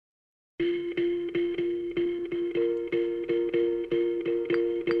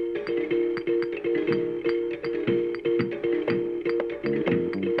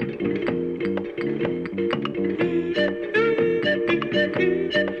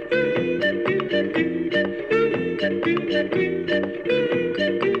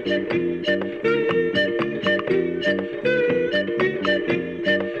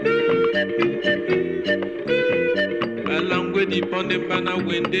ponde bana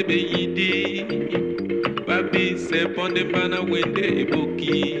wende be yidi. Babi se ponde bana wende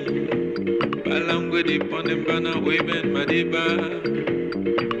eboki. Balangwe di ponde bana weben madiba.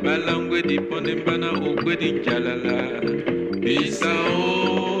 Balangwe di ponde bana okwe di jalala.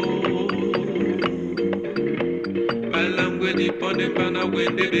 Bisao. Balangwe di ponde bana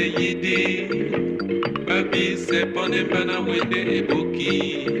wende be yidi. Babi se ponde bana wende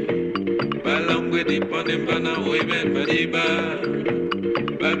eboki. Balangwe di ponde bana weben madiba.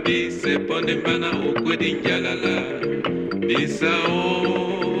 Babi se ponde bana okwe di jalala. Bisao.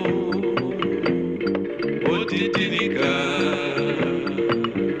 Otitinika.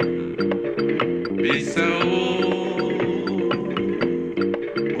 Bisao.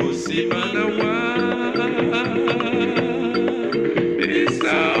 Osimalawa.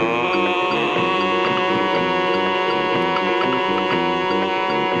 Bisao.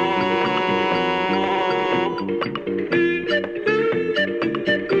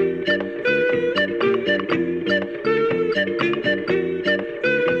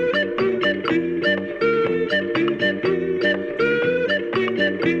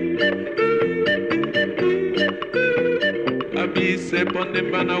 Abi se ponde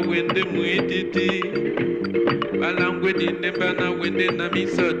bana wende muititi. Balangwe dinde bana wende na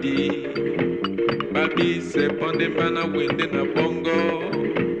misodi. Babi se ponde bana wende na bongo.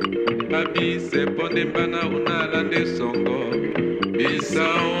 Babi se ponde bana unalande songo.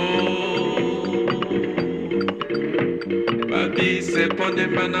 Bisao. Babi se ponde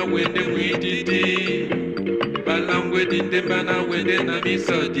bana wende muititi. Balangwe dinde bana wende na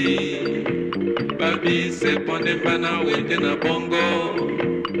misodi. Babi se ponde bana wende na bongo.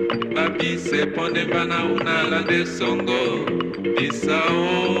 Babi se ponde bana unalande songo. Bisao.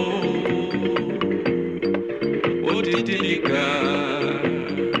 Otitinika.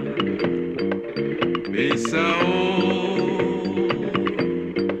 Bisao.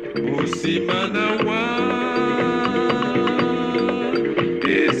 Usimanawa.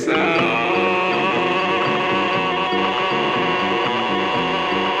 Bisao.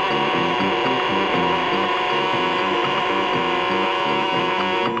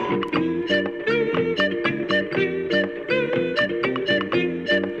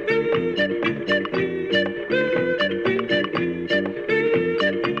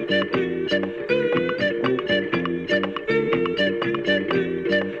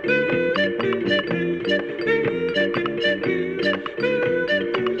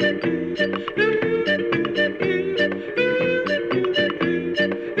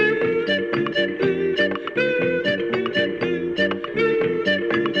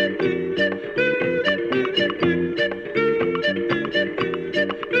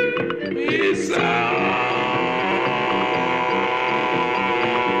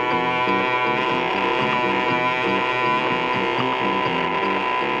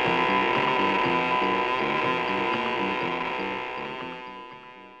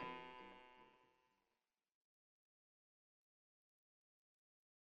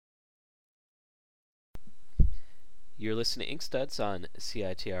 You're listening to Ink Studs on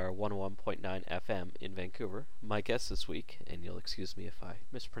CITR 101.9 FM in Vancouver. My guest this week, and you'll excuse me if I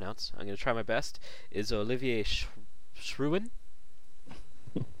mispronounce, I'm going to try my best, is Olivier Schrouwen.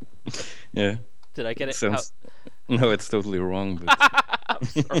 Yeah. Did I get it? Sounds... No, it's totally wrong. But I'm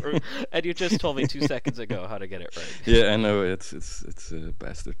sorry. And you just told me 2 seconds ago how to get it right. Yeah, I know. It's a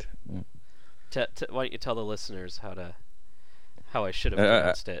bastard. Yeah. Why don't you tell the listeners how I should have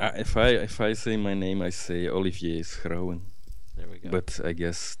pronounced it? If I say my name, I say Olivier Schrouwen. There we go. But I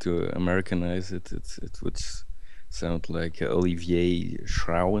guess to Americanize it would sound like Olivier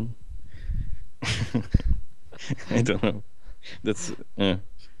Schrouwen. I don't know. That's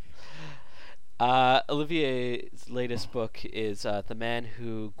Olivier's latest book is The Man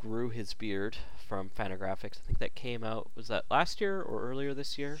Who Grew His Beard from Fantagraphics. I think that came out, was that last year or earlier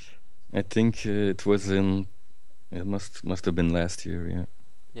this year? I think it was in... It must have been last year,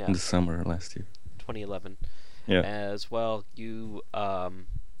 yeah. In the summer last year. 2011. Yeah. As well, you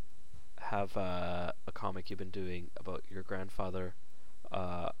have a comic you've been doing about your grandfather,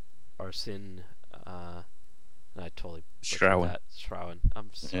 Arsene, and I totally Schrouwen. That. Schrouwen.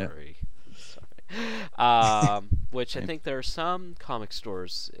 I'm sorry. Sorry. Which I think there are some comic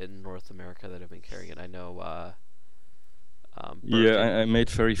stores in North America that have been carrying it. I know. I made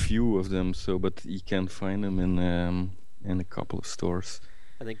very few of them, but you can find them in a couple of stores.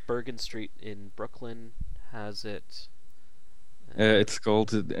 I think Bergen Street in Brooklyn has it. It's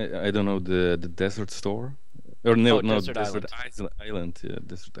called I don't know, the Desert Store, or no, Desert Island. Yeah,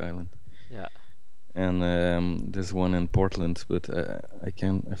 Desert Island. Yeah. And there's one in Portland, but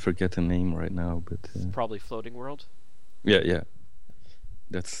I forget the name right now. But probably Floating World. Yeah.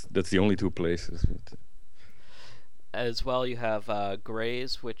 That's the only two places. But, as well, you have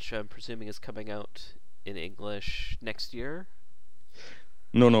Greys, which I'm presuming is coming out in English next year.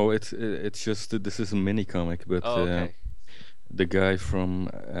 No, it's just this is a mini comic, but okay. The guy from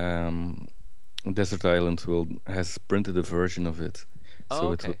Desert Island has printed a version of it, so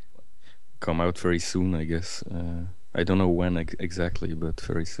okay. it will come out very soon, I guess. I don't know when exactly, but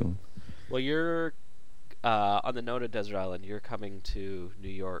very soon. Well, you're on the note of Desert Island. You're coming to New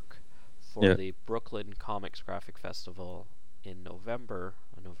York for the Brooklyn Comics Graphic Festival in November,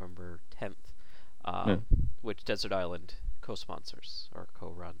 on November 10th, which Desert Island co-sponsors or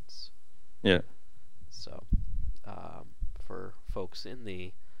co-runs. Yeah. So, for folks in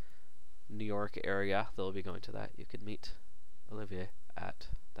the New York area, they'll be going to that. You can meet Olivier at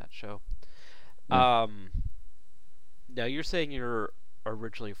that show. Yeah. Now you're saying you're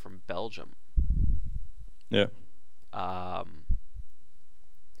originally from Belgium. Yeah.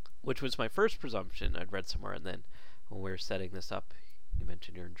 Which was my first presumption. I'd read somewhere, and then when we were setting this up, you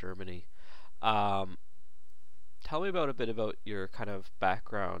mentioned you're in Germany. Tell me a bit about your kind of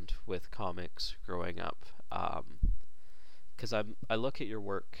background with comics growing up. Because I look at your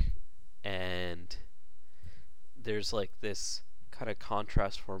work, and there's like this kind of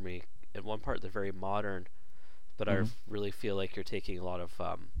contrast for me. In one part, they're very modern, but I really feel like you're taking a lot of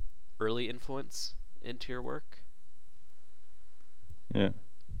early influence into your work. Yeah.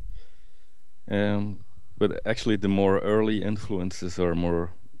 But actually, the more early influences are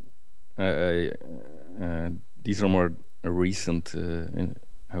more. These are more recent.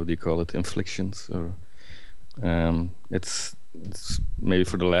 How do you call it? Inflictions, or it's maybe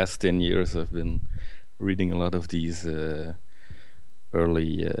for the last 10 years I've been reading a lot of these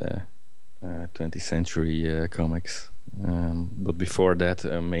early 20th century comics. But before that,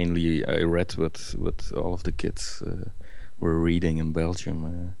 mainly I read what all of the kids were reading in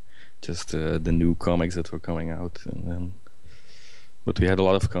Belgium. Just the new comics that were coming out, and then. But we had a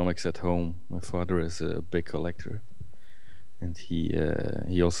lot of comics at home. My father is a big collector, and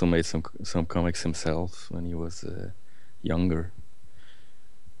he also made some comics himself when he was younger.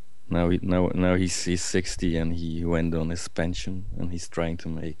 Now he's 60 and he went on his pension, and he's trying to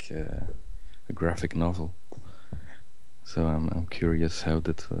make a graphic novel. So I'm curious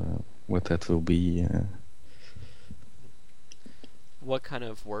what that will be. What kind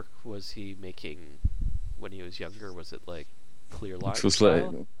of work was he making when he was younger? Was it like clear line it was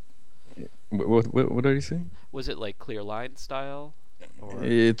style? What are you saying? Was it like clear line style? Or?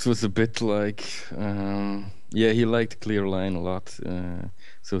 It was a bit like he liked clear line a lot,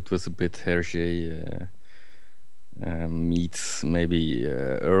 so it was a bit Hergé meets maybe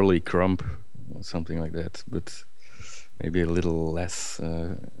early Crump, something like that, but maybe a little less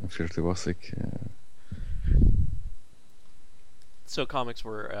virtuosic. So comics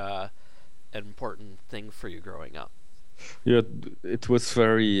were an important thing for you growing up. Yeah, it was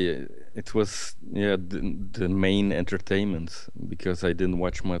the main entertainment, because I didn't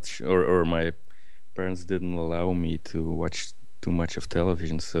watch much, or my parents didn't allow me to watch too much of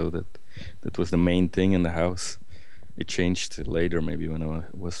television, so that was the main thing in the house. It changed later, maybe when I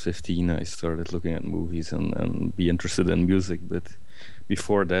was 15, I started looking at movies and be interested in music, but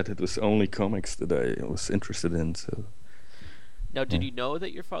before that it was only comics that I was interested in. So. Now, did you know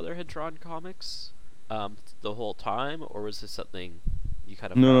that your father had drawn comics the whole time, or was this something you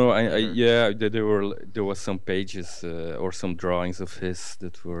kind of? No, there was some pages or some drawings of his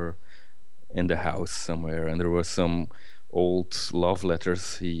that were in the house somewhere, and there were some old love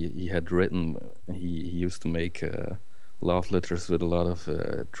letters he had written. He used to make love letters with a lot of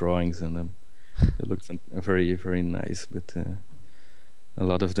drawings in them. They looked very, very nice, but a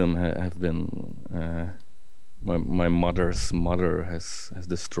lot of them have been. My mother's mother has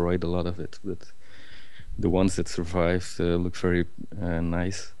destroyed a lot of it, but the ones that survived look very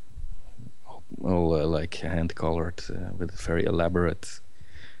nice. All like hand colored with very elaborate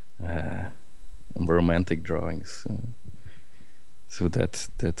romantic drawings. So that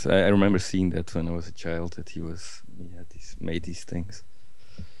I remember seeing that when I was a child, that he made these things.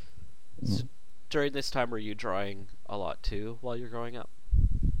 So during this time, were you drawing a lot too while you're growing up?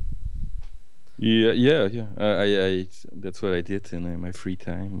 Yeah. I that's what I did in my free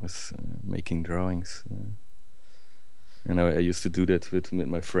time, was making drawings. And I used to do that with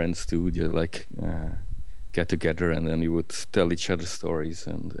my friends too. Like get together, and then we would tell each other stories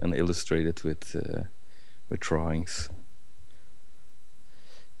and illustrate it with drawings.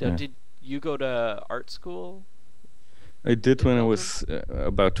 Now, did you go to art school? I did when I was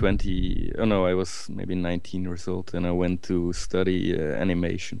about 20. Oh no, I was maybe 19 years old, and I went to study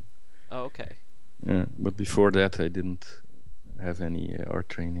animation. Oh, okay. Yeah, but before that, I didn't have any art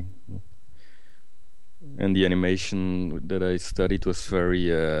training. And the animation that I studied was very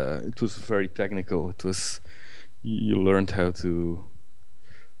technical. It was, you learned how to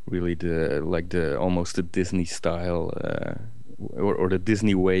really the almost the Disney style, or the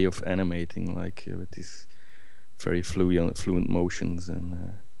Disney way of animating, like with these very fluent motions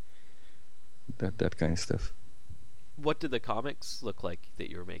and that kind of stuff. What did the comics look like that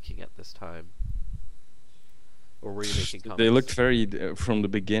you were making at this time? Or were you making comics? They looked very from the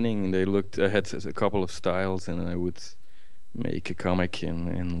beginning. I had a couple of styles, and I would make a comic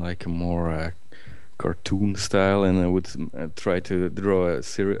in like a more cartoon style, and I would try to draw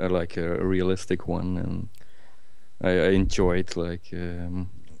like a realistic one, and I enjoyed like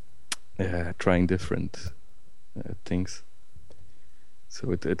trying different things. So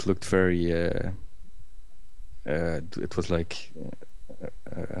it looked very. It was like.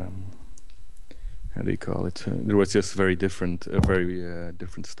 How do you call it? There was just very different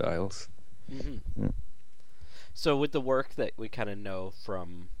styles. Mm-hmm. Yeah. So with the work that we kind of know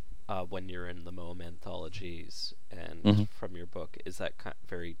from when you're in the Moe anthologies and from your book, is that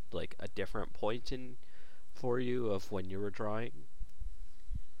very like a different point in for you of when you were drawing?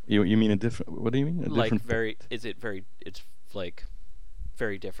 You mean a different? What do you mean? Like very? Is it very? It's like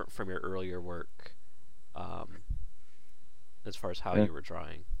very different from your earlier work, as far as how you were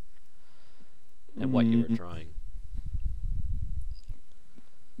drawing and what you were drawing.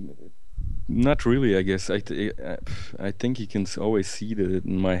 Not really, I guess. I think you can always see that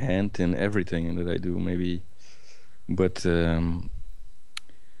in my hand in everything that I do, maybe. But in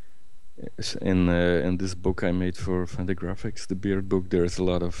this book I made for Fantagraphics, the Beard book, there's a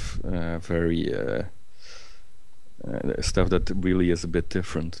lot of very stuff that really is a bit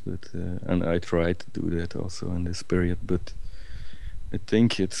different. But and I tried to do that also in this period. But I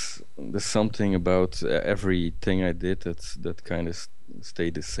think there's something about everything I did that kind of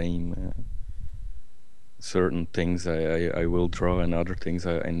stayed the same. Certain things I will draw, and other things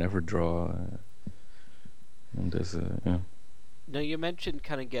I never draw. And there's yeah. Now you mentioned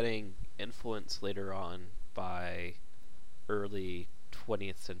kind of getting influence later on by early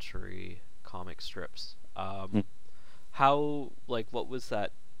 20th century comic strips. How, like, what was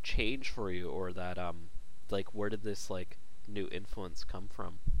that change for you, or that like, where did this like new influence come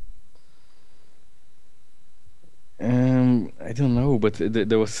from? I don't know, but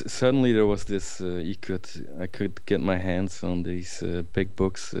there was this. I could get my hands on these big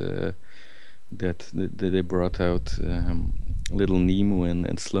books that they brought out, Little Nemo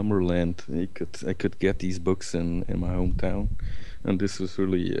and Slumberland. I could get these books in my hometown, and this was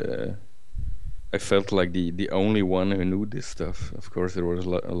really. I felt like the only one who knew this stuff. Of course, there was a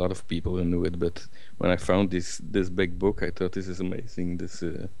lot of people who knew it, but when I found this big book, I thought, this is amazing.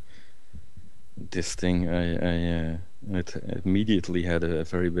 This thing, it immediately had a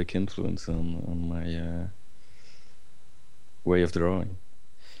very big influence on my way of drawing.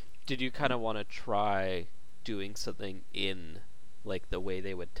 Did you kind of want to try doing something in like the way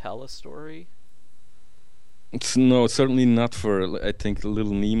they would tell a story? No, certainly not for. I think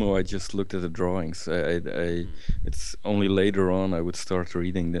Little Nemo, I just looked at the drawings. It's only later on I would start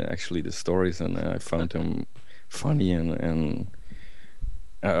reading the stories, and I found them funny, and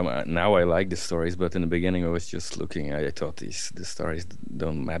now I like the stories. But in the beginning, I was just looking. I thought the stories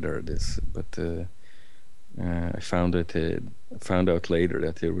don't matter. But I found out later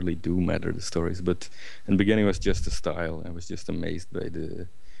that they really do matter, the stories. But in the beginning, it was just the style. I was just amazed by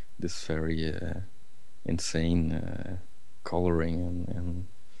this very insane coloring and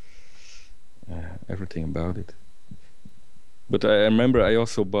everything about it. But I remember I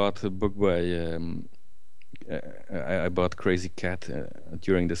also bought a book by I bought Crazy Cat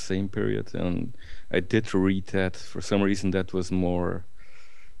during the same period, and I did read that. For some reason, that was more.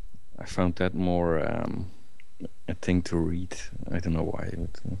 I found that more a thing to read. I don't know why.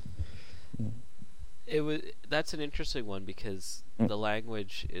 But, That's an interesting one, because the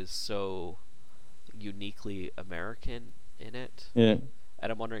language is so uniquely American in it. Yeah.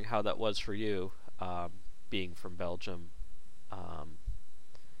 And I'm wondering how that was for you, being from Belgium,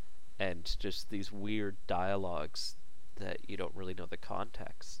 and just these weird dialogues that you don't really know the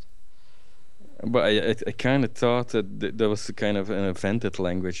context. But I kind of thought that there was a kind of an invented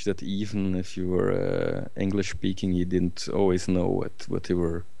language, that even if you were English speaking, you didn't always know what they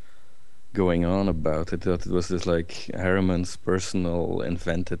were going on about. I thought it was this like Harriman's personal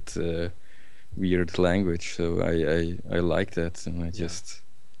invented weird language. So I like that, and you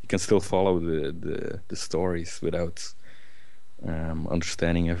can still follow the stories without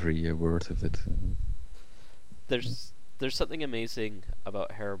understanding every word of it. There's something amazing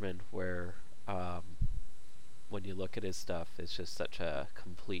about Harriman where when you look at his stuff, is just such a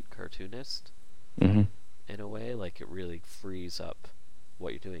complete cartoonist Hmm. in a way. Like, it really frees up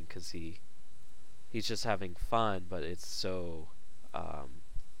what you're doing, because he's just having fun, but it's so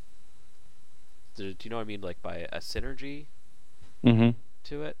do you know what I mean, like, by a synergy Hmm.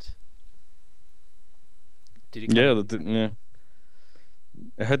 to it? Did you Yeah, yeah.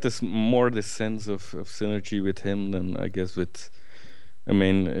 I had this sense of synergy with him than I guess with. I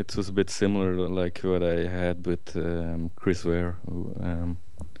mean, it was a bit similar like what I had with Chris Ware, who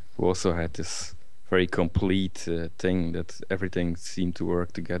also had this very complete thing that everything seemed to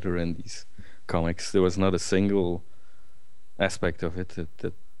work together in these comics. There was not a single aspect of it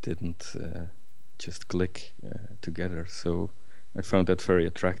that didn't just click together. So I found that very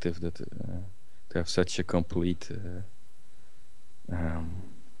attractive, that to have such a complete,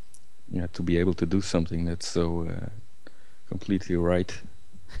 to be able to do something that's so completely right.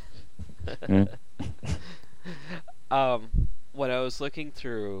 Mm. When I was looking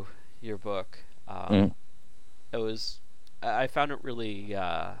through your book, Mm. I found it really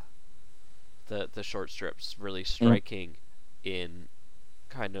the short strips really Mm. striking in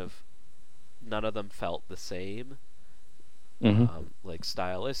kind of none of them felt the same. Mm-hmm. Like,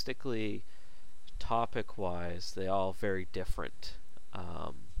 stylistically, topic wise, they all very different.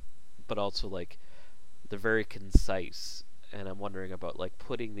 But also, like, they're very concise, and I'm wondering about, like,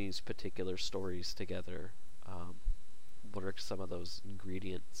 putting these particular stories together. What are some of those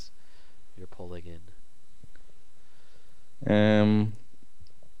ingredients you're pulling in?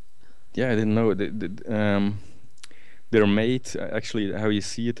 Yeah, I didn't know. They're made, actually, how you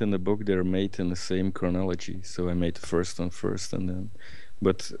see it in the book, they're made in the same chronology. So I made the first one first, and then.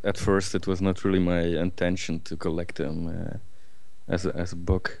 But at first, it was not really my intention to collect them as a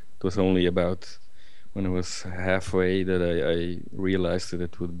book. It was only about when I was halfway that I realized that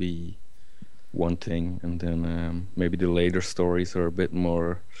it would be one thing, and then maybe the later stories are a bit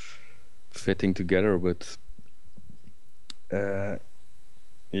more fitting together. But yeah,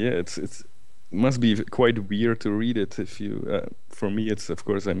 it must be quite weird to read it if you. For me, it's, of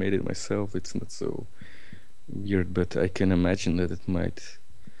course, I made it myself. It's not so weird, but I can imagine that it might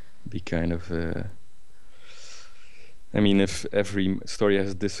be kind of. I mean, if every story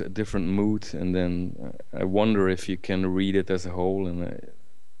has this different mood, and then I wonder if you can read it as a whole, and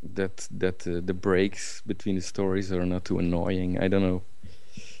that the breaks between the stories are not too annoying. I don't know.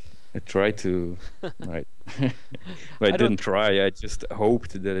 I tried to, right? I didn't try. I just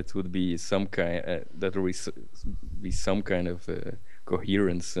hoped that it would be some kind that there would be some kind of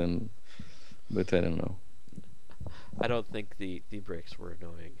coherence, but I don't know. I don't think the breaks were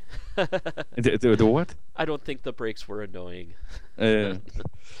annoying. The what? I don't think the breaks were annoying. Well,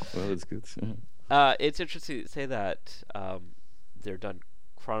 that's good. It's interesting to say that they're done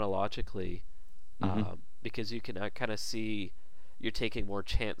chronologically, because you can kind of see you're taking more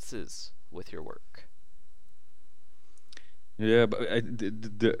chances with your work. Yeah, but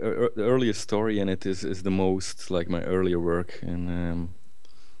the earliest story in it is the most like my earlier work, and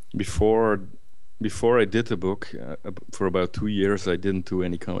before I did the book, for about 2 years I didn't do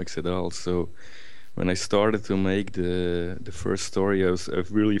any comics at all. So when I started to make the first story, I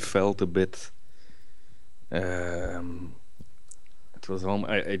really felt a bit. It was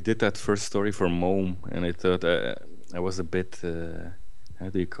I did that first story for Mome, and I thought I was a bit. How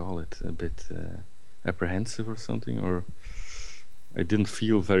do you call it? A bit apprehensive or something, or I didn't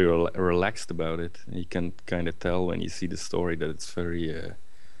feel very relaxed about it. You can kind of tell when you see the story that it's very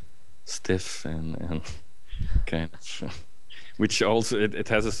stiff and kind of, which also it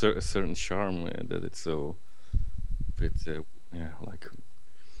has a certain charm that it's so bit like.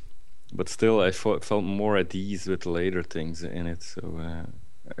 But still, I felt more at ease with later things in it. So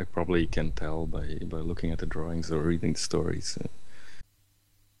I probably can tell by looking at the drawings or reading the stories.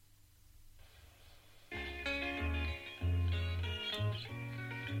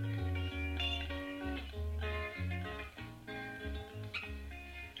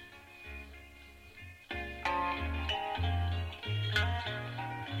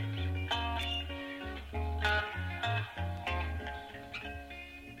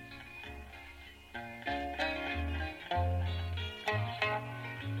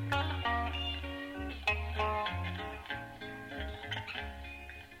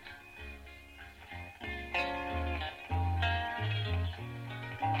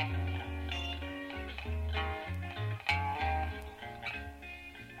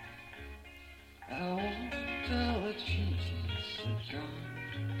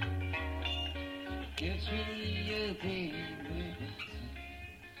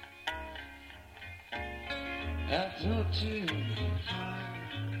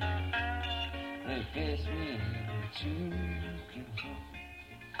 the best way to go home.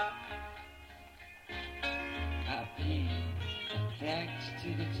 I pay thanks to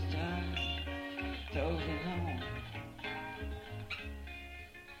the stars, drove along.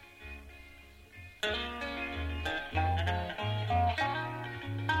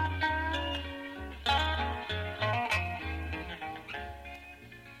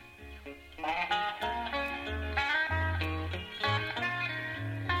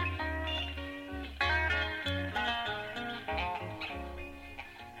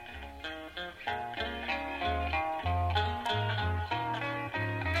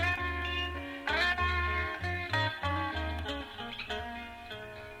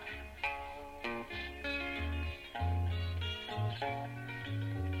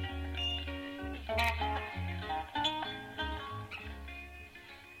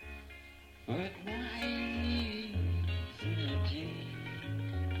 But my energy,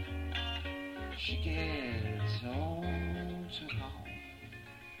 she gets home to home.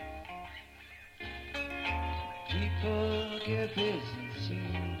 People get busy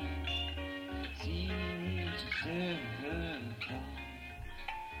soon, seem to serve her phone.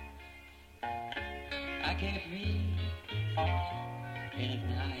 I can't read in at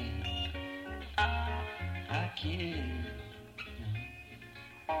night. I can't.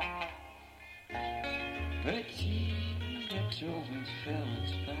 But she that children's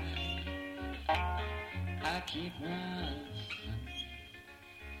fellas by, I keep running.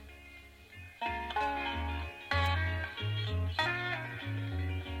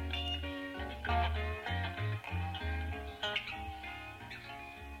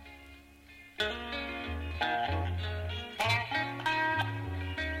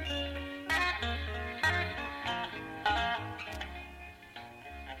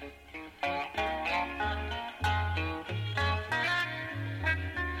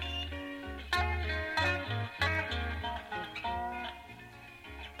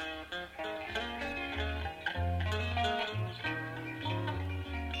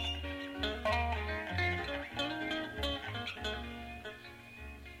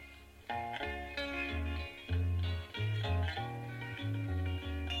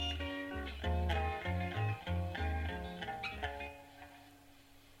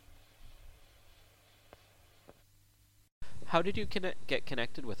 How did you get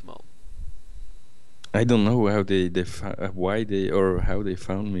connected with Mo? I don't know how why they or how they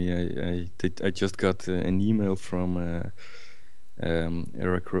found me. I just got an email from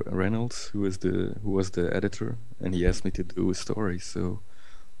Eric Reynolds, who was the editor, and he asked me to do a story. So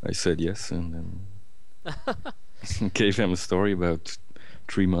I said yes, and then gave him a story about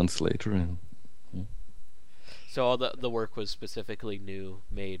 3 months later. And yeah. So all the work was specifically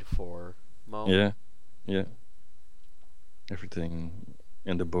made for Mo? Yeah. Everything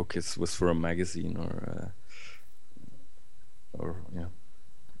in the book was for a magazine or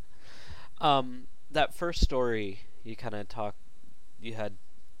yeah. That first story you kind of you had,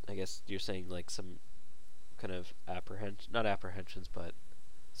 I guess you're saying like some kind of not apprehensions, but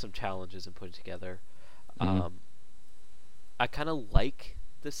some challenges in putting together. Mm-hmm. I kind of like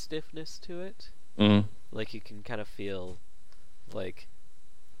the stiffness to it. Mm-hmm. Like you can kind of feel like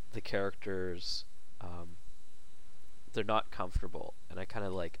the characters, they're not comfortable, and I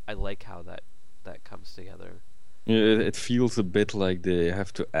like how that comes together. Yeah, it feels a bit like they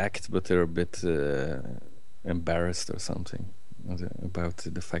have to act, but they're a bit embarrassed or something about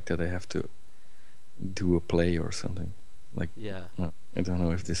the fact that they have to do a play or something. Like, yeah, I don't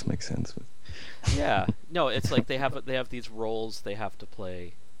know if this makes sense, but yeah, no, it's like they have these roles they have to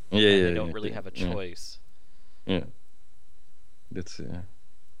play. Yeah, and they don't really have a choice. Yeah, that's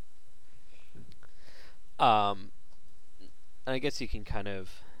I guess you can kind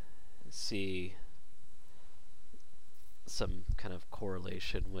of see some kind of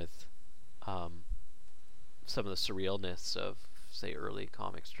correlation with some of the surrealness of, say, early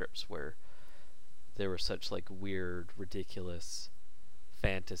comic strips, where there were such like weird, ridiculous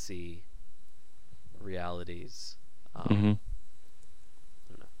fantasy realities. Mm-hmm.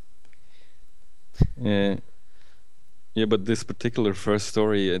 I don't know. Yeah, but this particular first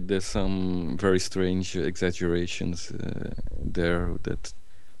story, there's some very strange exaggerations there that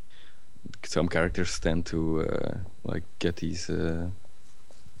some characters tend to like get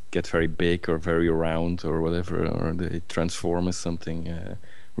very big or very round or whatever, or they transform as something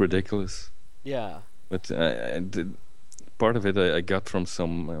ridiculous. Yeah. But part of it I got from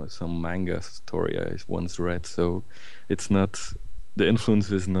some manga story I once read, so it's not, the influence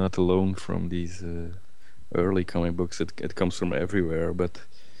is not alone from these early comic books. It comes from everywhere, but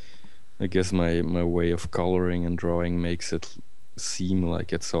I guess my way of coloring and drawing makes it seem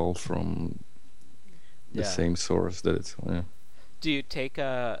like it's all from the Yeah. same source that it's. Do you take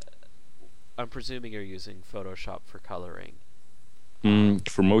I'm presuming you're using Photoshop for coloring.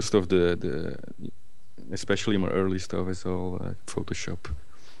 For most of the especially my early stuff is all Photoshop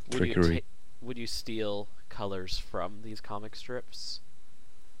Would you trickery. would you steal colors from these comic strips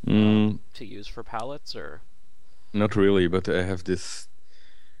Mm, to use for palettes, or Not really, but I have this.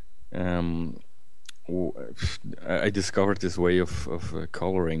 Um, w- I discovered this way of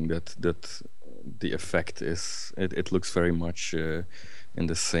coloring that the effect is it looks very much in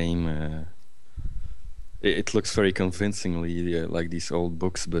the same. It looks very convincingly like these old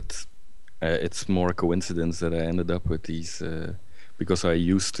books, but it's more a coincidence that I ended up with these because I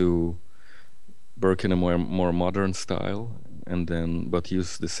used to work in a more modern style, and then but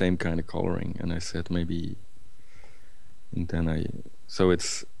use the same kind of coloring, and I said maybe, and then I so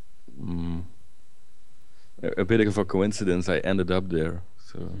it's. Mm, a bit of a coincidence I ended up there.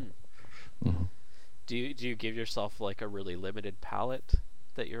 So mhm. do you give yourself like a really limited palette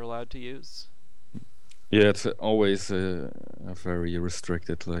that you're allowed to use? Yeah, it's always a very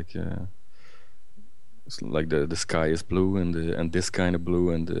restricted. Like it's like the sky is blue and this kind of blue,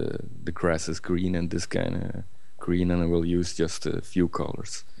 and the grass is green and this kind of green, and I will use just a few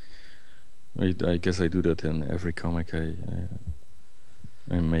colors. I guess I do that in every comic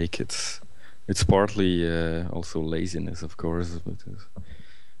I make. It's partly also laziness, of course, but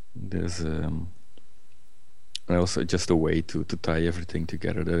there's and also just a way to tie everything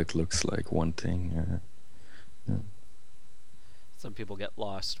together that it looks like one thing. Yeah. Some people get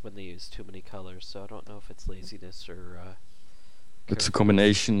lost when they use too many colors, so I don't know if it's laziness or It's a carefulness.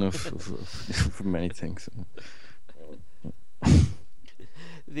 combination of many things.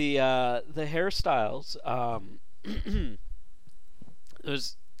 The hairstyles.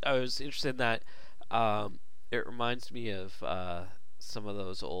 I was interested in that. It reminds me of some of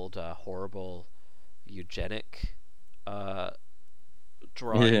those old horrible eugenic uh,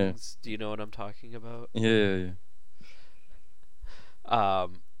 Yeah, drawings. Do you know what I'm talking about? yeah.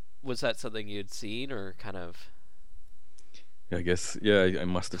 Was that something you'd seen or kind of I guess I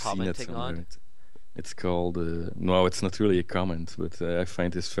must have seen it commenting somewhere. on? It's called no, it's not really a comment, but I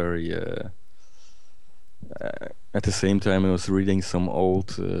find this very. At the same time, I was reading some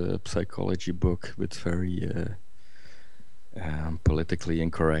old psychology book with very politically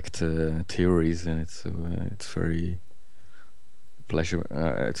incorrect theories, and it's very pleasure.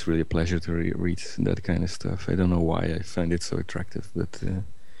 It's really a pleasure to read that kind of stuff. I don't know why I find it so attractive, but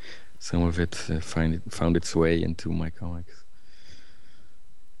some of it found its way into my comics.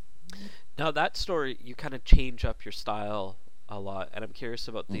 Now that story, you kind of change up your style a lot, and I'm curious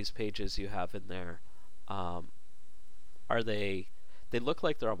about Mm. these pages you have in there. Um, are they? They look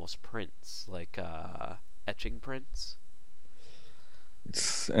like they're almost prints, like etching prints.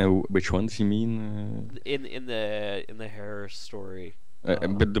 It's which ones you mean? In the hair story.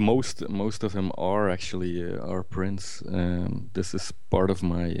 But the most of them are actually are prints. This is part of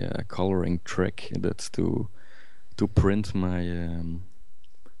my coloring trick. That's to print my.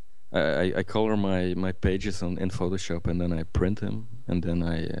 I color my pages in Photoshop, and then I print them, and then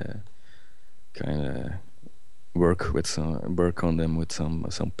I kind of work on them with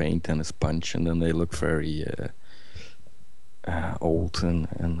some paint and a sponge, and then they look very old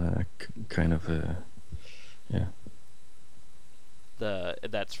and kind of yeah.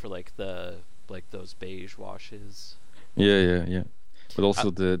 That's for like those beige washes. Yeah. But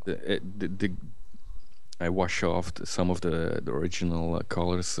also the I wash off some of the original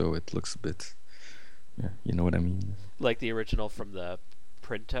colors, so it looks a bit. Yeah, you know what I mean. Like the original from the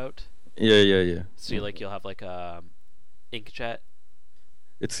printout. Yeah. So you'll have like inkjet.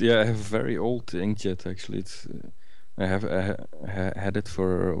 I have a very old inkjet actually. I had it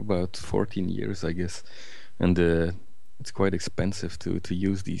for about 14 years, I guess, and it's quite expensive to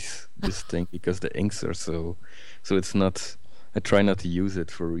use this thing because the inks are so it's not. I try not to use it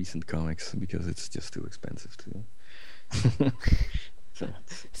for recent comics because it's just too expensive to. So,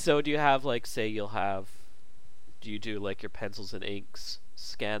 So do you have like say do you do like your pencils and inks,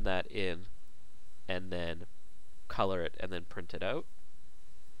 scan that in, and then color it and then print it out?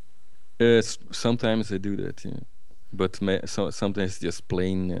 sometimes I do that, yeah, but sometimes just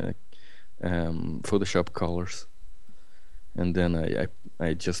plain Photoshop colors, and then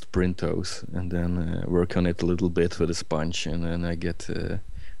I just print those and then work on it a little bit with a sponge, and then I get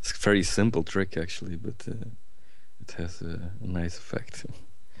it's a very simple trick actually, but it has a nice effect.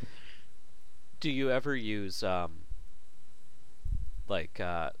 Do you ever use like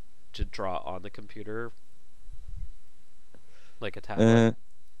to draw on the computer, like a tablet? uh,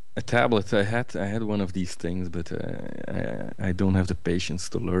 A tablet. I had one of these things, but I don't have the patience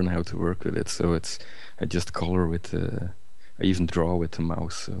to learn how to work with it. So I just color with. I even draw with the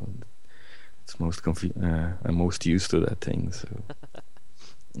mouse. So it's I'm most used to that thing. So,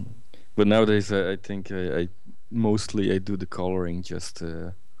 but nowadays I think I mostly I do the coloring just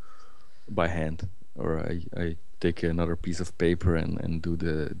by hand, or I take another piece of paper and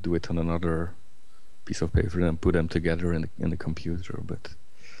do it on another piece of paper and put them together in the computer. But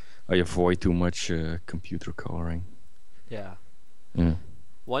I avoid too much computer coloring. Yeah. Yeah.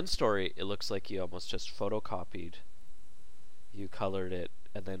 One story, it looks like you almost just photocopied. You colored it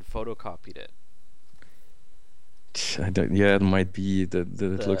and then photocopied it. Yeah, it might be that it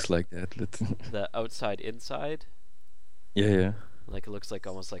The- looks like that. The outside inside, Yeah. like it looks like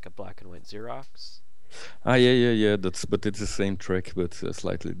almost like a black and white Xerox. Yeah. But it's the same trick, but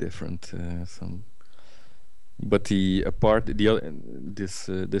slightly different. But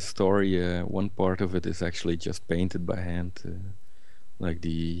this story, one part of it is actually just painted by hand, like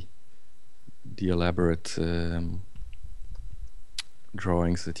the elaborate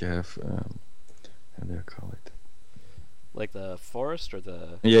drawings that you have. How do I call it? Like the forest or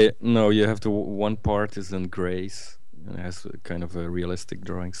the... Yeah, no, you have one part is in grays and has a kind of a realistic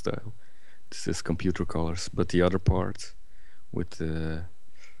drawing style. This is computer colors, but the other part with the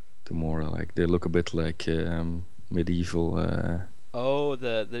more like they look a bit like medieval. Oh,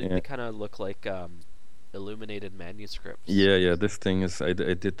 Yeah. they kind of look like illuminated manuscripts. Yeah. This thing is I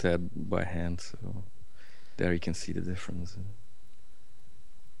did that by hand, so there you can see the difference.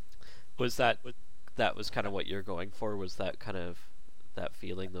 Was that was kind of what you're going for? Was that kind of that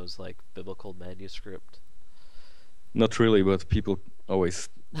feeling, those like biblical manuscript? Not really, but people always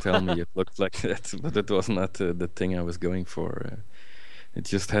tell me it looked like that, but it was not the thing I was going for. It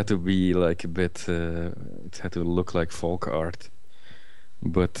just had to be like a bit. It had to look like folk art,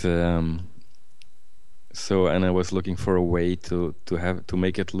 but so and I was looking for a way to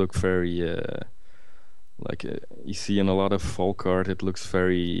make it look very like you see in a lot of folk art. It looks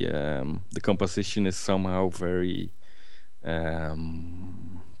very. The composition is somehow very.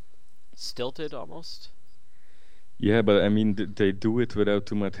 Stilted almost. Yeah, but I mean they do it without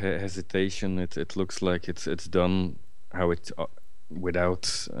too much hesitation. It looks like it's done how it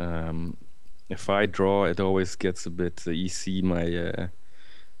without. If I draw, it always gets a bit. You see my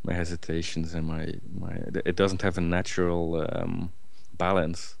my hesitations and my it doesn't have a natural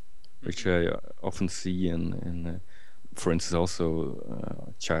balance, which I often see in for instance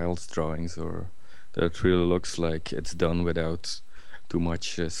also child's drawings, or that it really looks like it's done without too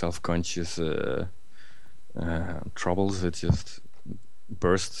much self-conscious troubles. It just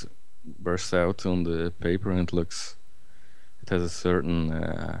bursts out on the paper, and it has a certain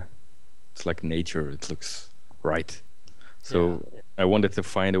it's like nature. It looks right. So Yeah. I wanted to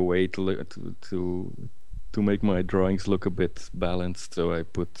find a way to make my drawings look a bit balanced. So I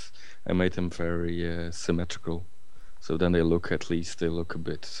made them very symmetrical. So then they look a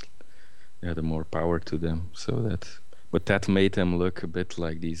bit, yeah, the more power to them. But that made them look a bit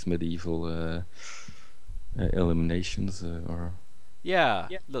like these medieval illuminations or. Yeah.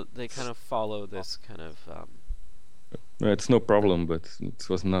 They kind of follow this kind of It's no problem, but it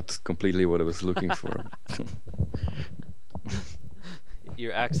was not completely what I was looking for.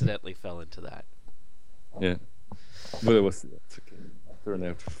 you accidentally fell into that. Yeah, but it's okay. Turned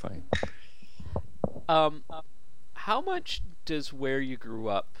out fine. How much does where you grew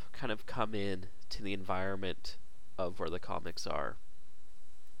up kind of come in to the environment of where the comics are?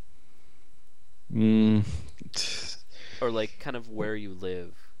 Or like kind of where you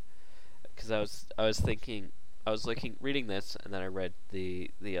live? Because I was thinking, I was reading this, and then I read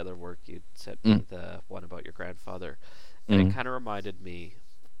the other work you said, the one about your grandfather, and it kind of reminded me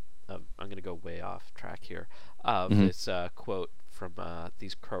of, I'm going to go way off track here, of this quote from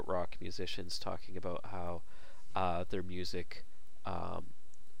these krautrock musicians talking about how their music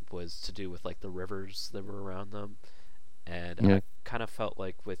was to do with like the rivers that were around them, and I kind of felt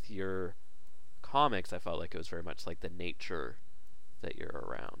like with your comics, I felt like it was very much like the nature that you're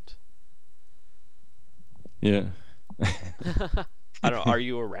around. Yeah. I don't know. Are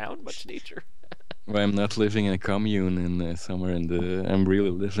you around much nature? Well, I'm not living in a commune in somewhere in the. I'm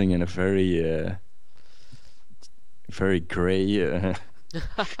really living in a very, very gray.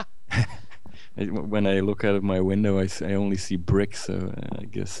 When I look out of my window, I only see bricks. So I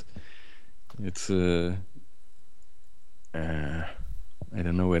guess it's. I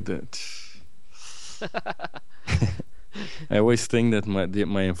don't know what that. I always think that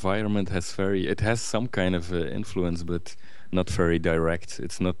my environment has some kind of influence, but not very direct.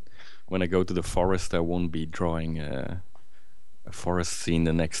 It's not when I go to the forest, I won't be drawing a forest scene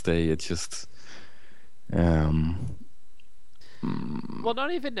the next day. It's just um, Well,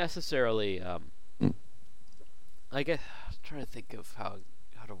 not even necessarily. mm, I guess I'm trying to think of how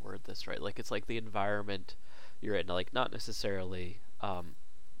to word this right. Like it's like the environment you're in. Like not necessarily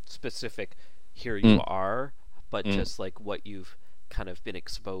specific. Here you mm, are, but mm. just like what you've kind of been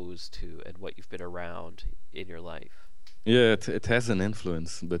exposed to and what you've been around in your life. Yeah, it has an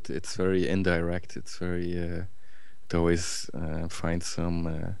influence, but it's very indirect. It's very it always finds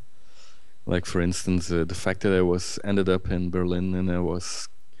some like for instance the fact that I was ended up in Berlin and I was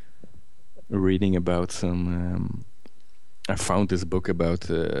reading about some. I found this book about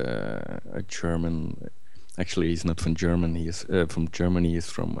a German. Actually, he's not from Germany. He's from Germany. He's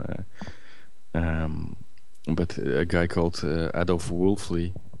from, but a guy called Adolf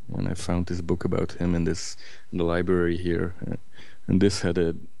Wolfli, and I found this book about him in the library here, and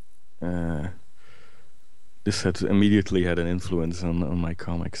uh, this had immediately had an influence on my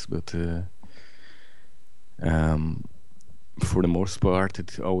comics. But um, for the most part,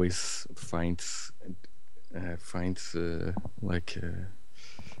 it always finds like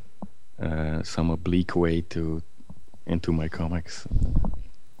some oblique way to into my comics.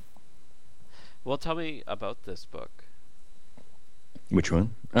 Well, tell me about this book. Which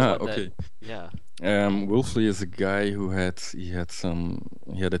one? The Ah, one that, okay. yeah. Wolfley is a guy who he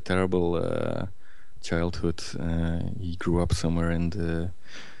had a terrible childhood. He grew up somewhere in the,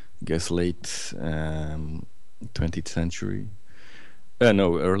 I guess, late 20th century.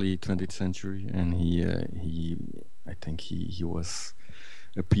 No, early 20th century, and I think he was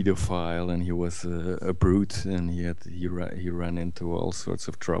a pedophile, and he was a brute, and he ran into all sorts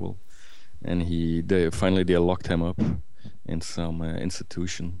of trouble, and they locked him up in some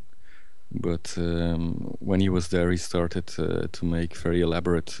institution. But when he was there, he started to make very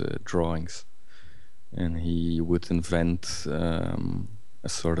elaborate drawings, and he would invent a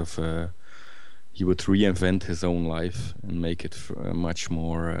sort of he would reinvent his own life and make it much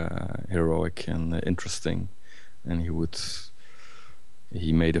more heroic and interesting. And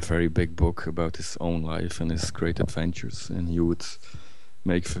he made a very big book about his own life and his great adventures. And he would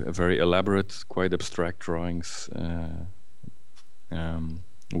make very elaborate, quite abstract drawings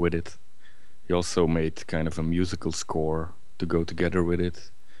with it. He also made kind of a musical score to go together with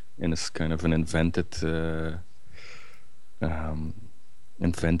it in a kind of an invented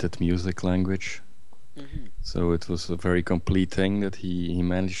music language. Mm-hmm. So it was a very complete thing that he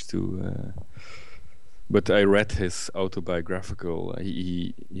managed to. But I read his autobiographical.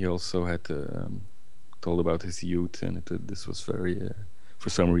 He also had told about his youth, and this was very. For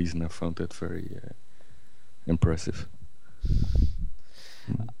some reason, I found that very impressive.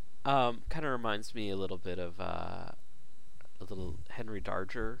 Kind of reminds me a little bit of a little Henry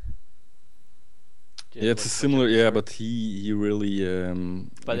Darger. Did you Yeah, ever it's a look much similar. at his Yeah, work? but he really.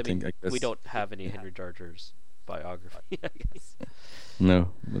 But I I mean, we guess don't have any Henry Darger's biography, I guess.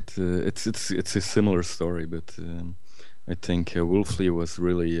 no, but it's a similar story. But I think Wolfley was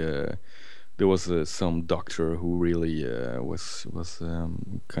really. There was some doctor who really was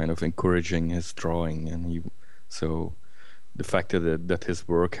kind of encouraging his drawing, and so the fact that his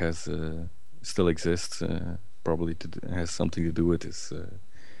work has still exists probably has something to do with his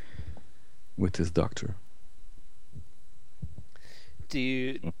doctor.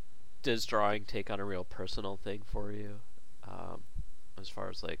 Mm. Does drawing take on a real personal thing for you, um, as far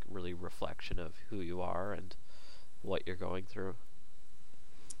as like really reflection of who you are and what you're going through?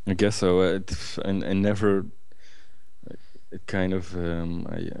 I guess so. I never. It kind of.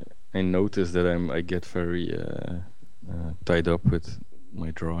 I notice that I get very tied up with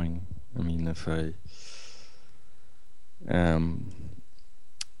my drawing. I mean, if um,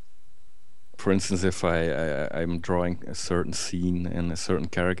 for instance, if I'm drawing a certain scene and a certain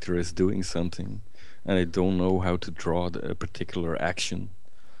character is doing something, and I don't know how to draw a particular action,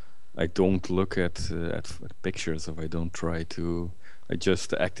 I don't look at pictures. If I don't try to, I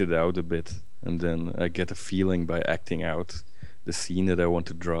just act it out a bit, and then I get a feeling by acting out the scene that I want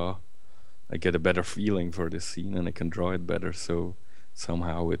to draw. I get a better feeling for this scene, and I can draw it better. So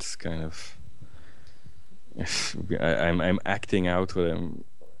somehow it's kind of I'm acting out what I'm,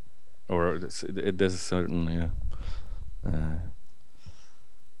 or there's a certain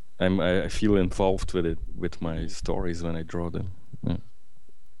I feel involved with it with my stories when I draw them. Yeah.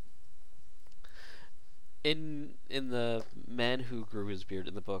 In the man who grew his beard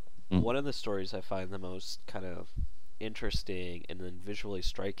in the book, Mm. one of the stories I find the most kind of interesting and then visually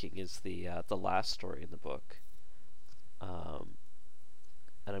striking is the last story in the book. Um,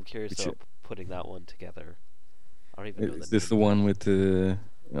 and I'm curious Which, about putting that one together. I don't even know is the this name the of it. one with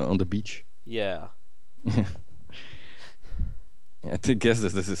on the beach? Yeah. I guess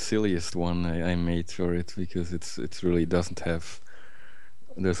this is the silliest one I made for it because it's really doesn't have.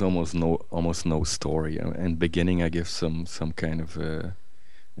 There's almost no story. In beginning, I give some kind of an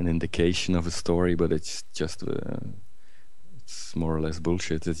indication of a story, but it's just it's more or less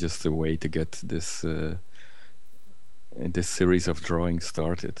bullshit. It's just a way to get this series of drawings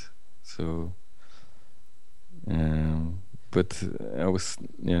started. So, but I was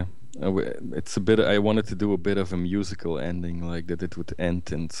yeah. It's a bit. I wanted to do a bit of a musical ending, like that. It would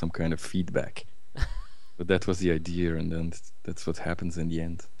end in some kind of feedback, but that was the idea, and then that's what happens in the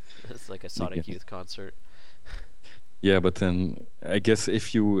end. It's like a Sonic Youth concert. Yeah, but then I guess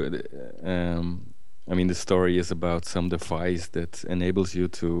if you, I mean, the story is about some device that enables you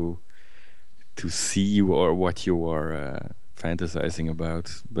to see or what you are fantasizing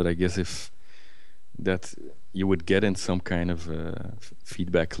about. But I guess if that you would get in some kind of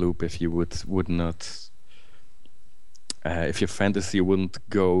feedback loop if you would not if your fantasy wouldn't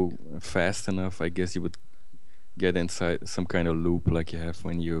go fast enough. I guess you would get inside some kind of loop like you have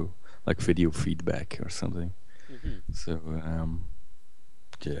when you like video feedback or something. So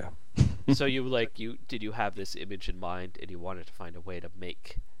yeah. So did you have this image in mind and you wanted to find a way to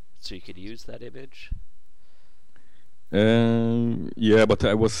make so you could use that image? Yeah, but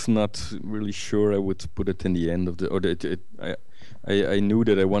I was not really sure I would put it in the end of the. Or I knew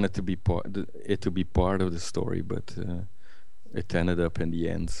that I wanted to be part of the story, but it ended up in the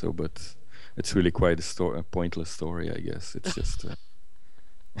end. So, but it's really quite a pointless story, I guess. It's just.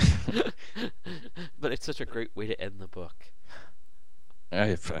 But it's such a great way to end the book.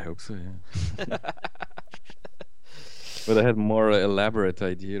 I hope so, yeah. But I had more elaborate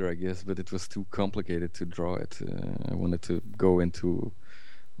idea, I guess, but it was too complicated to draw it. I wanted to go into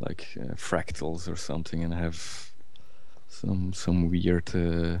like fractals or something and have some weird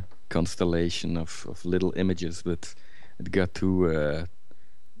constellation of little images, but it got too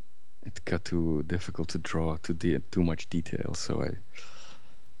difficult to draw, too much detail. So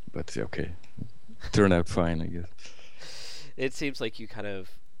but okay, turned out fine, I guess. It seems like you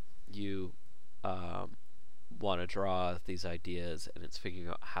want to draw these ideas, and it's figuring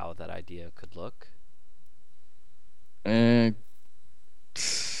out how that idea could look.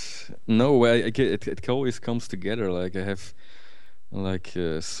 No, it always comes together. Like I have like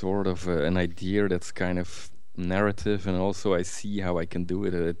sort of an idea that's kind of narrative, and also I see how I can do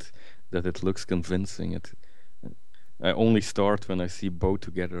it. That it looks convincing. I only start when I see both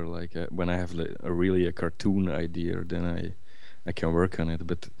together. Like when I have really a cartoon idea, then I can work on it.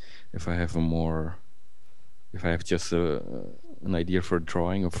 But if I have if I have just an idea for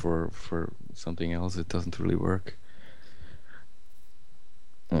drawing or for something else, it doesn't really work.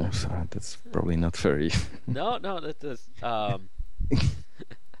 So that's probably not very. No, that does.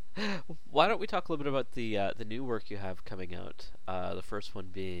 Why don't we talk a little bit about the new work you have coming out? The first one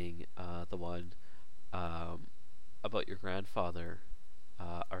being the one about your grandfather,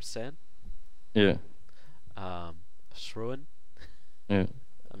 Arsène. Yeah. Schroen. Yeah.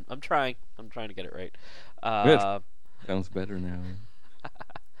 I'm trying to get it right. Good. Sounds better now.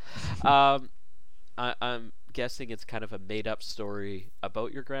 I'm guessing it's kind of a made-up story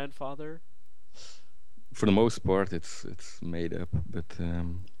about your grandfather. For the most part, it's made up, but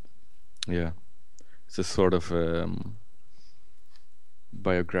yeah, it's a sort of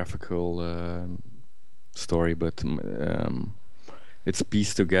biographical story, but it's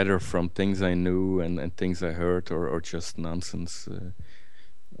pieced together from things I knew and things I heard or just nonsense.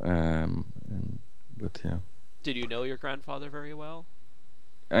 But yeah. Did you know your grandfather very well?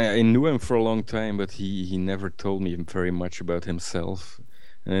 I knew him for a long time, but he never told me very much about himself.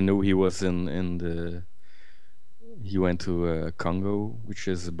 And I knew he was he went to Congo, which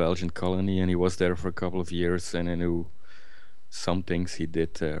is a Belgian colony, and he was there for a couple of years, and I knew some things he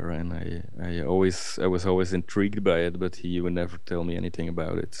did there, and I was always intrigued by it, but he would never tell me anything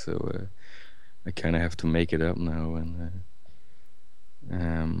about it, so I kind of have to make it up now, and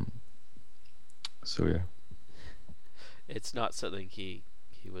so yeah. It's not something he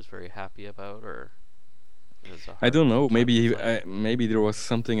was very happy about, or I don't know. Maybe maybe there was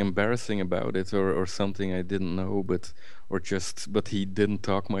something embarrassing about it, or something I didn't know, but he didn't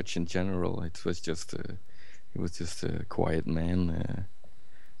talk much in general. It was just he was just a quiet man.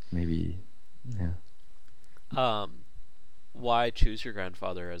 Maybe, yeah. Why choose your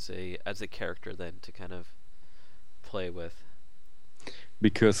grandfather as a character then to kind of play with?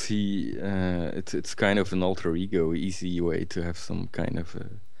 Because it's kind of an alter ego, easy way to have some kind of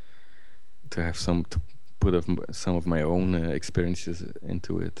to put some of my own experiences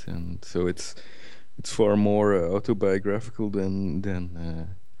into it, and so it's far more autobiographical than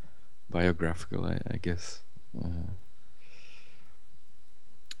biographical, I guess.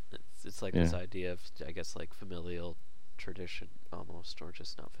 it's like Yeah. this idea of, I guess, like familial tradition almost, or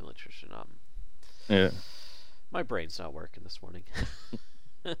just not familial tradition. Yeah. My brain's not working this morning.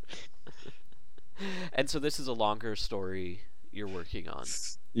 And so this is a longer story you're working on.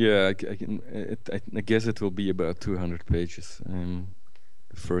 Yeah, I guess it will be about 200 pages.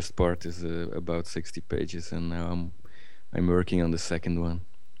 The first part is about 60 pages, and now I'm working on the second one.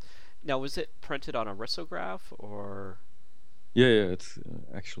 Now, was it printed on a risograph or? Yeah, it's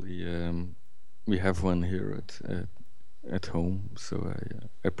actually we have one here at home, so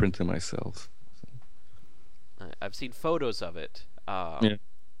I print them myself. I've seen photos of it. Yeah.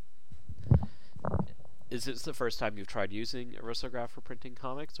 Is this the first time you've tried using a risograph for printing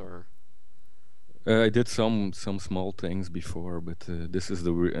comics, or? I did some small things before, but this is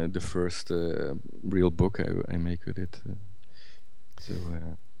the first real book I make with it. So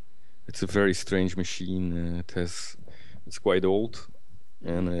it's a very strange machine. It's quite old,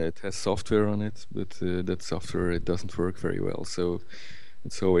 and it has software on it, but that software it doesn't work very well. So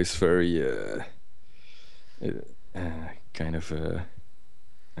it's always very kind of a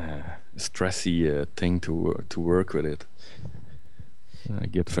stressy thing to work with it. I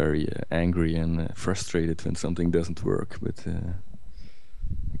get very angry and frustrated when something doesn't work, but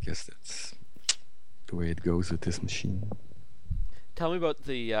I guess that's the way it goes with this machine. Tell me about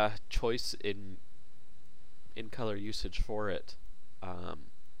the choice in color usage for it,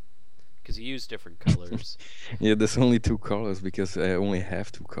 because you use different colors. Yeah, there's only 2 colors because I only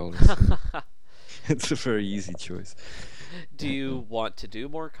have 2 colors. It's a very easy choice. Do you want to do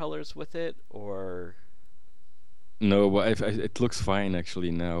more colors with it, or? No, but it looks fine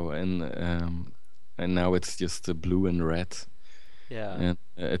actually now, and now it's just blue and red. Yeah. And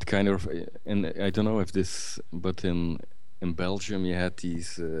it kind of, and I don't know if this, but in Belgium you had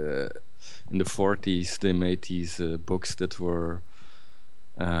these in the 40s they made these books that were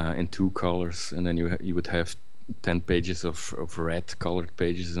in 2 colors, and then you would have 10 pages of red colored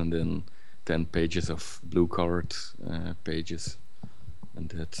pages, and then 10 pages of blue colored pages, and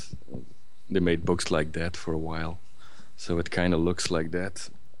that they made books like that for a while. So it kind of looks like that,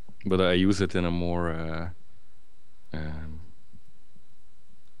 but I use it in a more.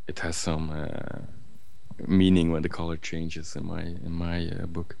 It has some meaning when the color changes in my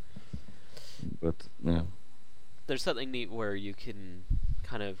book. But yeah, There's something neat where you can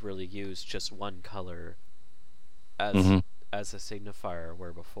kind of really use just one color as Mhm. as a signifier,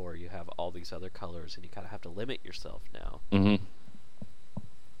 where before you have all these other colors and you kind of have to limit yourself now.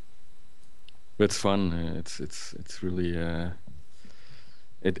 It's fun. It's really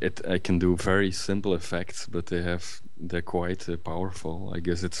I can do very simple effects, but they're quite powerful. I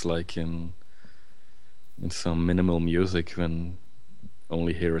guess it's like in some minimal music when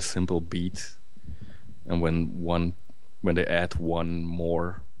only hear a simple beat, and when they add one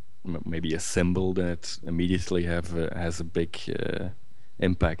more, maybe a symbol, that immediately has a big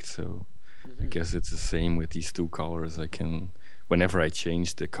impact. So I guess it's the same with these 2 colors. Whenever I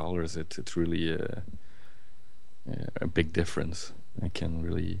change the colors, it's really a big difference. I can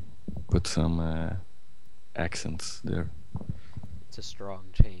really put some accents there. It's a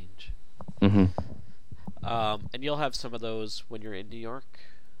strong change. Mm-hmm. And you'll have some of those when you're in New York?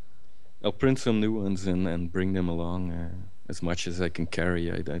 I'll print some new ones and bring them along as much as I can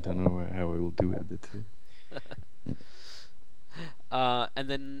carry. I don't know how I will do it. And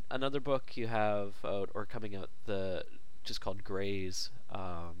then another book you have out, or coming out, just called Grays.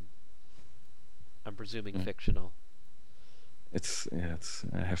 I'm presuming fictional. It's I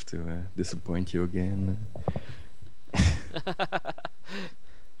have to disappoint you again.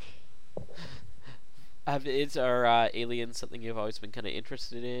 Are aliens something you've always been kind of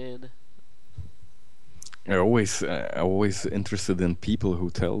interested in? I'm always interested in people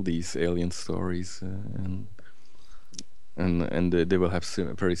who tell these alien stories, and they will have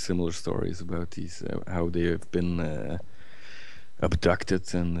very similar stories about these how they have been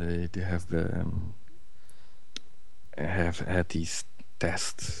abducted, and they have had these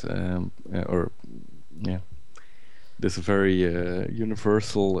tests, or yeah, this very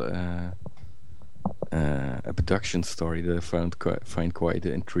universal abduction story that I find quite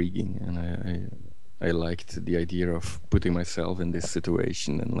intriguing, and I liked the idea of putting myself in this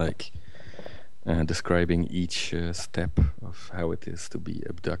situation and like describing each step of how it is to be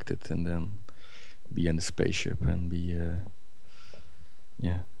abducted and then be in the spaceship and be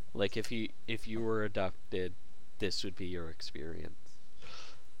yeah. Like if you were abducted, this would be your experience.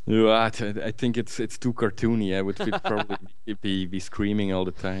 Yeah, I think it's too cartoony. I would probably be screaming all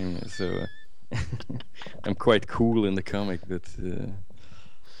the time. So I'm quite cool in the comic, but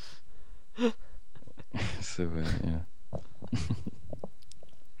so yeah.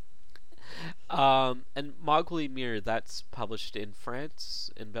 And Mowgli Mir, that's published in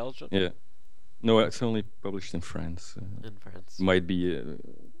France, in Belgium, Yeah. No, it's only published in France. in France. Might be,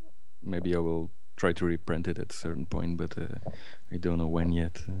 maybe I will try to reprint it at a certain point, but I don't know when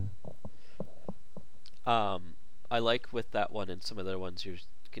yet. I like with that one and some other ones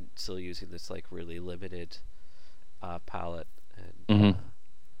still using this like really limited palette, and Mhm.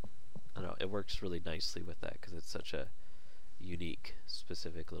 I don't know, it works really nicely with that because it's such a unique,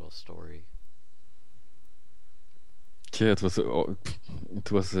 specific little story. Yeah, it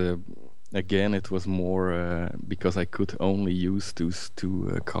was again, it was more because I could only use those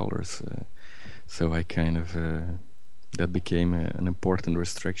two colors, so I kind of that became an important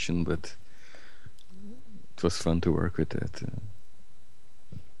restriction, but it was fun to work with that.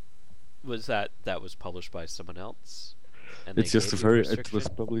 Was that was published by someone else? And It's they just a gave you very. It was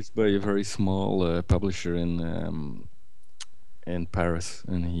restriction? published by a very small publisher in Paris,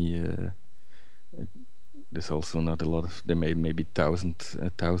 and he. There's also not a lot of. They made maybe a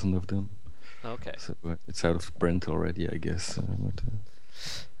thousand of them, Okay. so it's out of print already, I guess.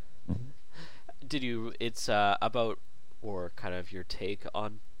 Did you? It's about or kind of your take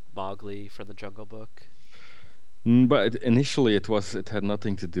on Mowgli from the Jungle Book. But initially, it had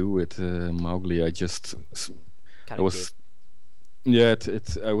nothing to do with Mowgli. I Kind of was. Yeah,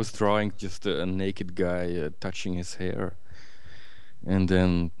 I was drawing just a naked guy touching his hair, and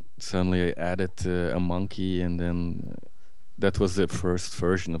then suddenly I added a monkey, and then that was the first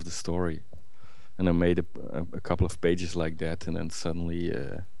version of the story. And I made a couple of pages like that, and then suddenly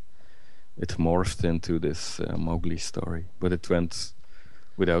it morphed into this Mowgli story. But it went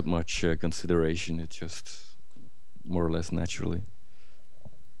without much consideration. It just more or less naturally.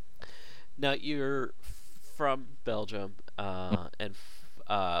 Now you're from Belgium, and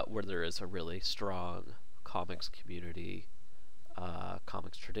where there is a really strong comics community,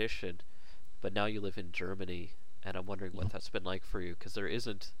 comics tradition, but now you live in Germany, and I'm wondering what that's been like for you because there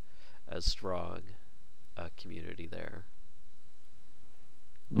isn't as strong a community there.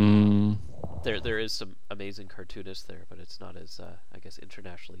 Mm, There is some amazing cartoonists there, but it's not as I guess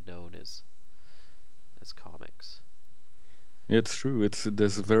internationally known as comics. it's true.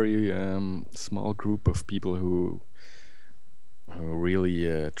 There's a very small group of people who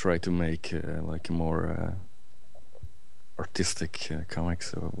really try to make like a more artistic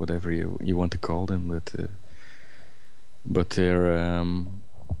comics or whatever you want to call them, but they're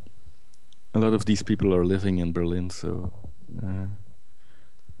a lot of these people are living in Berlin, so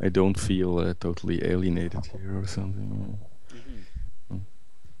I don't feel totally alienated here or something. Mm-hmm.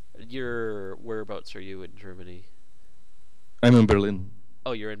 Your whereabouts are you in Germany? I'm in Berlin.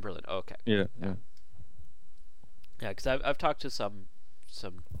 Oh, you're in Berlin. Oh, okay. Yeah, yeah. Yeah, because I've talked to some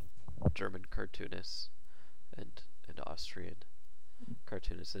German cartoonists and Austrian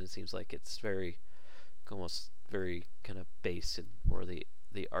cartoonists, and it seems like it's almost very kind of based in more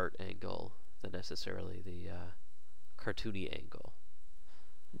the art angle than necessarily the cartoony angle.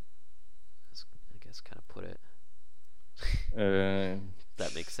 That's, I guess, kind of put it.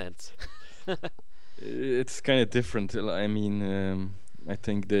 That makes sense. It's kind of different. I mean, I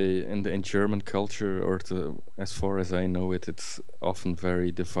think in German culture, as far as I know it, it's often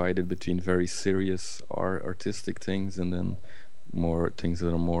very divided between very serious artistic things and then more things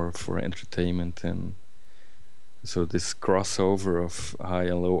that are more for entertainment. And so this crossover of high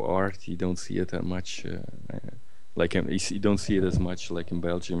and low art, you don't see it that much. You don't see it as much like in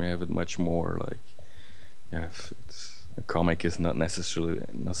Belgium. You have it much more like a comic is not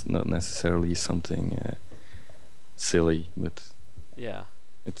necessarily something silly, but Yeah.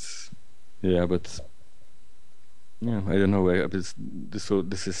 it's but I don't know.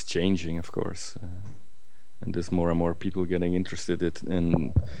 This is changing, of course, and there's more and more people getting interested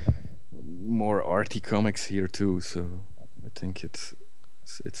in more arty comics here too. So I think it's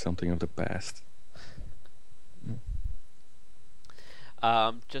something of the past.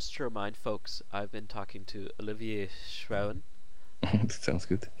 Just to remind folks, I've been talking to Olivier Schrauen. That sounds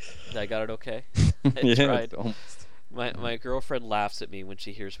good. I got it okay? I Yeah, tried. almost. My girlfriend laughs at me when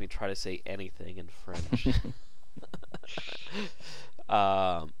she hears me try to say anything in French.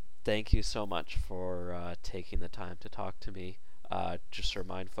 Thank you so much for taking the time to talk to me. Just to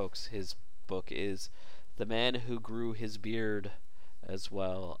remind folks, his book is The Man Who Grew His Beard as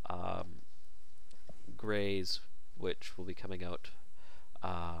well. Grays, which will be coming out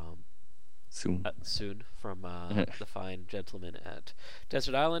Soon. from the fine gentleman at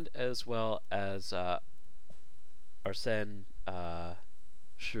Desert Island, as well as Arsène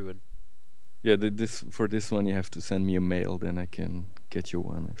Schrauen. Yeah, for this one you have to send me a mail, then I can get you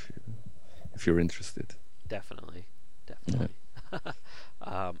one if you're interested. Definitely. Yeah.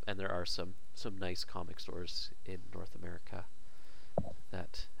 And there are some nice comic stores in North America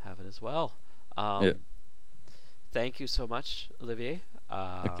that have it as well. Yeah. Thank you so much, Olivier.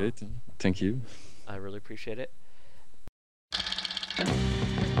 Okay, thank you. I really appreciate it.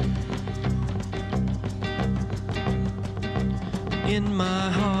 In my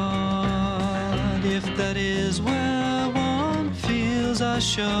heart, if that is where one feels, I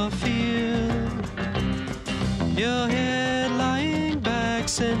sure feel your head lying back,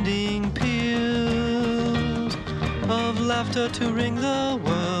 sending peals of laughter to ring the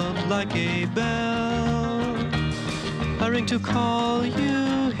world like a bell. I ring to call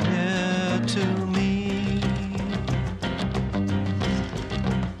you here to me.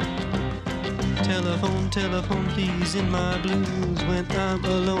 Telephone, telephone, please, in my blues when I'm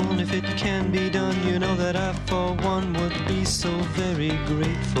alone. If it can be done, you know that I, for one, would be so very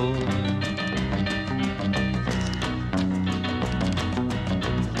grateful.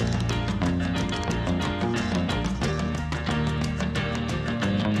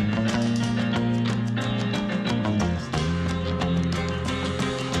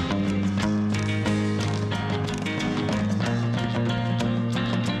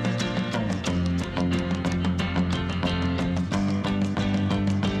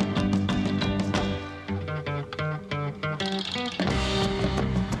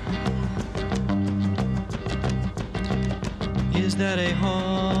 Is that a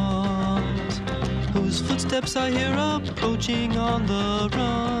horse whose footsteps I hear approaching on the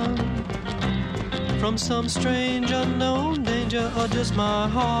run from some strange unknown danger, or just my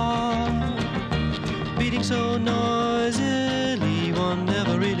heart beating so noisily one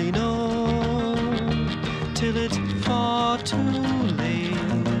never really knows till it's far too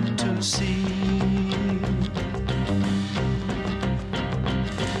late to see?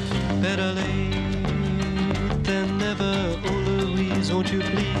 Better late than never. Won't you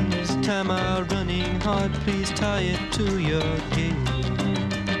please tie my running heart, please tie it to your gate.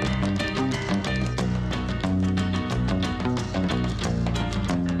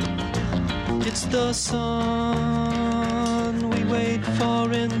 It's the sun we wait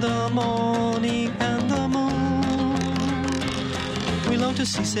for in the morning, and the moon we long to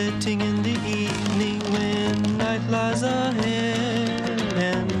see setting in the evening when night lies ahead.